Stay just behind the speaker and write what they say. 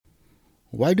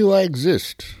Why do I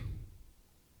exist?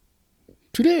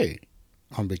 Today,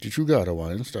 on Bet You True God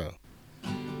Hawaiian Style.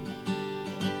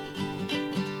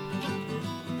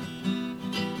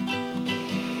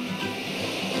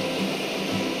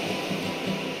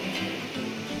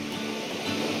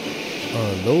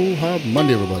 Aloha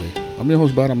Monday, everybody. I'm your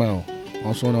host, Badamel,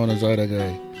 also known as Zyda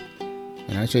Guy.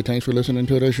 And I say thanks for listening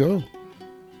to the show.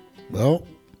 Well,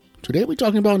 today we're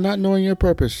talking about not knowing your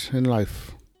purpose in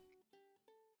life.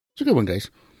 It's a good one, guys.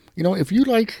 You know, if you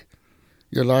like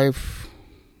your life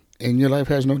and your life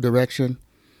has no direction,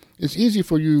 it's easy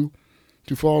for you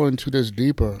to fall into this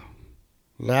deeper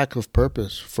lack of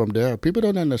purpose from there. People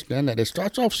don't understand that. It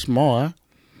starts off small, huh?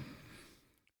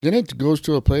 Then it goes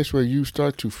to a place where you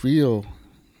start to feel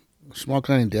small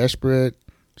kind desperate,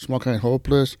 small kind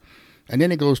hopeless, and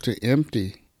then it goes to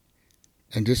empty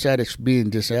and being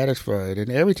dissatisfied,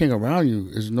 and everything around you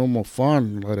is no more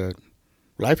fun.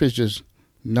 Life is just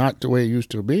not the way it used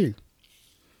to be.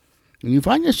 And you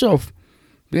find yourself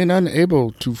being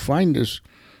unable to find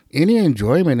any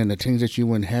enjoyment in the things that you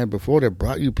wouldn't have before that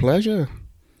brought you pleasure.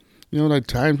 You know, like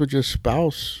times with your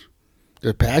spouse,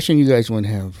 the passion you guys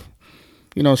wouldn't have.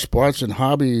 You know, sports and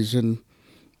hobbies and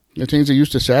the things that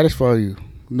used to satisfy you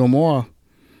no more.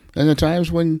 And the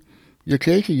times when your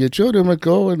children would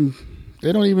go and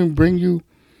they don't even bring you,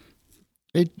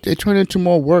 they turn into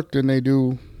more work than they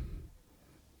do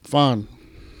fun.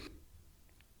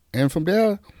 And from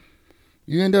there,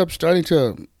 you end up starting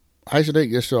to isolate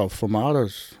yourself from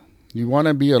others. You want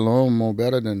to be alone more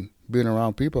better than being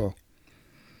around people.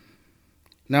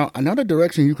 Now, another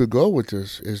direction you could go with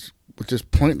this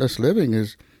pointless living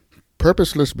is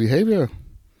purposeless behavior.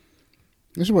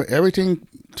 This is where everything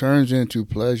turns into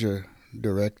pleasure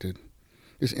directed.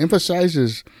 This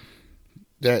emphasizes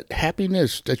that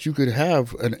happiness that you could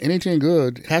have and anything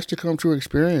good has to come through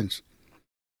experience.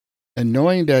 And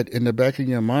knowing that in the back of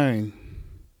your mind,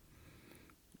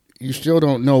 you still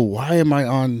don't know, why am I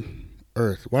on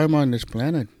Earth? Why am I on this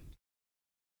planet?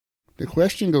 The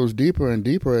question goes deeper and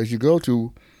deeper as you go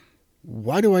to,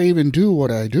 why do I even do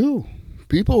what I do?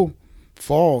 People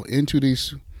fall into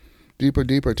these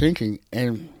deeper thinking,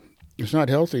 and it's not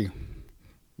healthy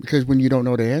because when you don't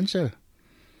know the answer.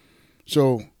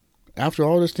 So after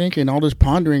all this thinking, all this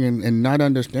pondering and not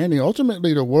understanding,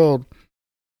 ultimately the world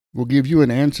will give you an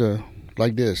answer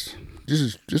like this. This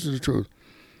is the truth.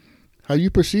 How you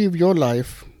perceive your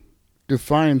life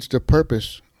defines the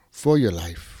purpose for your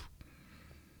life.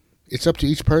 It's up to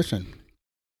each person.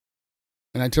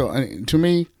 And to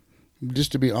me,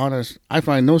 just to be honest, I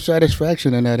find no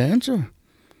satisfaction in that answer.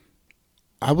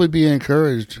 I would be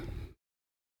encouraged.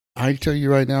 I tell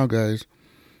you right now, guys,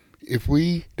 if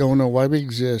we don't know why we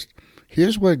exist,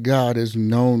 here's what God is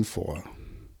known for.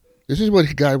 This is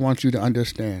what God wants you to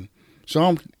understand.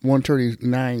 Psalm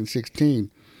 139:16.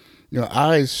 Your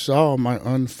eyes saw my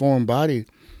unformed body.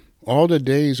 All the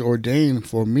days ordained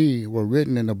for me were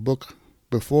written in a book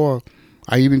before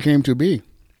I even came to be.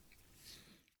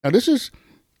 Now, this is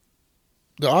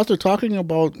the author talking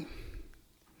about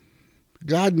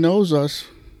God knows us.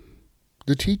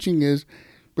 The teaching is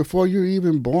before you're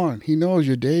even born. He knows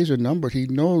your days are numbered. He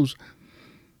knows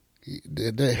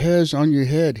the hairs on your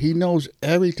head. He knows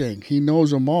everything. He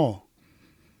knows them all.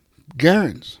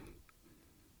 Guarantees.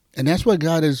 And that's what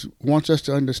God wants us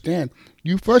to understand.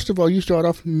 First of all, you start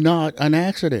off not an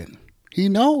accident. He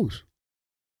knows.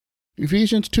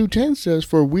 Ephesians 2:10 says,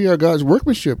 for we are God's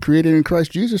workmanship, created in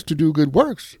Christ Jesus to do good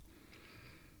works,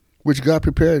 which God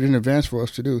prepared in advance for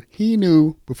us to do. He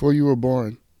knew before you were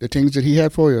born the things that he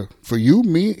had for you,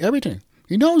 me, everything.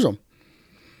 He knows them.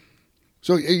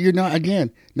 So you're not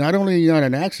only are you not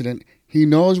an accident, he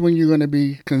knows when you're going to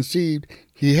be conceived.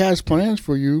 He has plans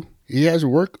for you. He has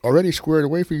work already squared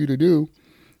away for you to do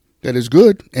that is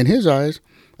good in his eyes.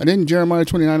 And then Jeremiah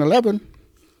 29:11,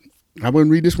 I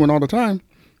wouldn't read this one all the time.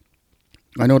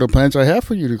 I know the plans I have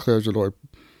for you, declares the Lord.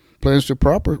 Plans to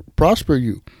prosper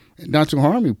you, not to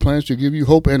harm you. Plans to give you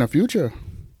hope and a future.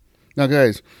 Now,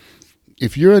 guys,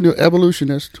 if you're an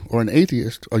evolutionist or an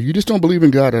atheist, or you just don't believe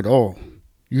in God at all,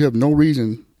 you have no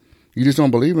reason, you just don't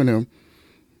believe in him,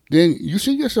 then you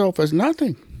see yourself as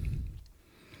nothing.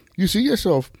 You see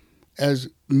yourself as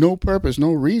no purpose,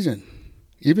 no reason.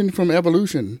 Even from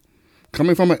evolution,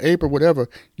 coming from an ape or whatever,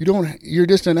 you're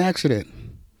just an accident.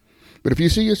 But if you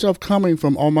see yourself coming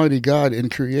from Almighty God in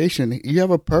creation, you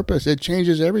have a purpose. It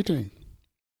changes everything.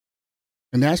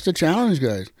 And that's the challenge,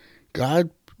 guys.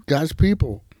 God's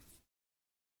people,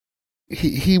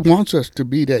 He wants us to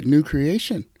be that new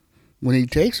creation when he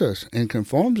takes us and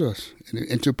conforms us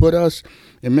and to put us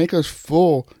and make us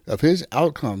full of his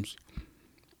outcomes.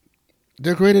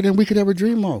 They're greater than we could ever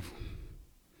dream of.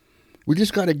 We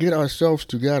just got to get ourselves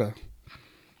together.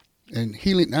 And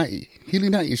Healing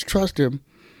Night is trust Him,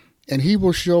 and He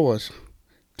will show us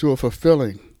to a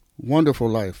fulfilling, wonderful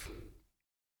life.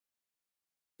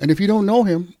 And if you don't know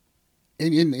Him,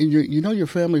 and you know your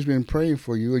family's been praying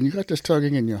for you, and you got this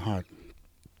tugging in your heart,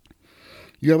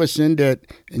 you have a sin that,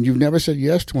 and you've never said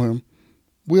yes to Him,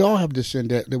 we all have this sin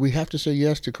that we have to say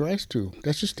yes to Christ to.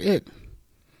 That's just it.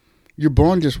 You're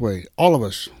born this way, all of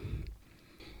us.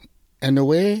 And the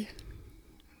way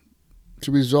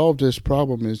to resolve this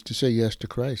problem is to say yes to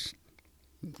Christ.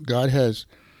 God has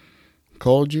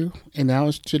called you, and now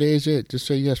today is it. Just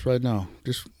say yes right now.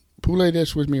 Just pull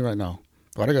this with me right now.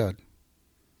 Father God,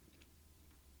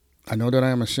 I know that I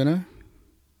am a sinner,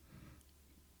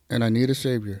 and I need a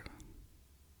Savior.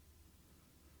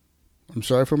 I'm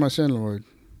sorry for my sin, Lord,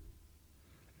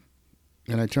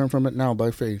 and I turn from it now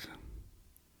by faith.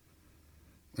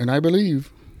 And I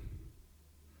believe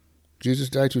Jesus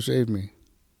died to save me.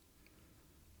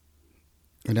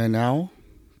 And I now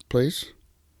place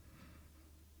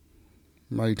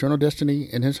my eternal destiny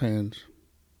in His hands.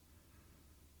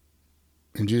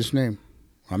 In Jesus' name.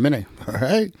 Amen. All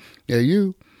right. Yeah,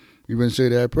 you've been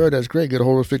saying that prayer. That's great. Get a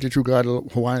hold of 50 True God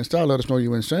Hawaiian Style. Let us know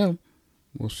you in Sam.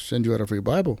 We'll send you out a free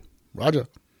Bible. Roger.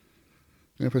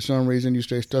 And if for some reason you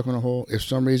stay stuck on a hole, if for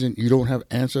some reason you don't have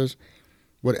answers,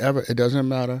 whatever, it doesn't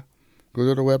matter. Go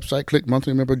to the website, click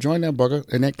monthly member, join that bugger,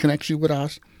 and that connects you with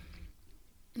us.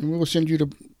 And we will send you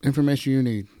the information you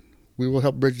need. We will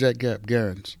help bridge that gap,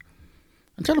 guaranteed.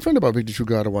 And tell a friend about Victor True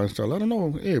God Hawaiian Style. Let them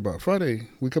know, hey, about Friday,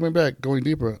 we're coming back, going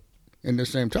deeper in the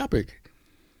same topic.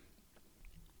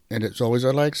 And it's always,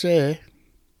 I like say,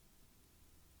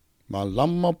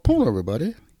 malama puna,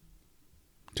 everybody.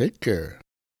 Take care.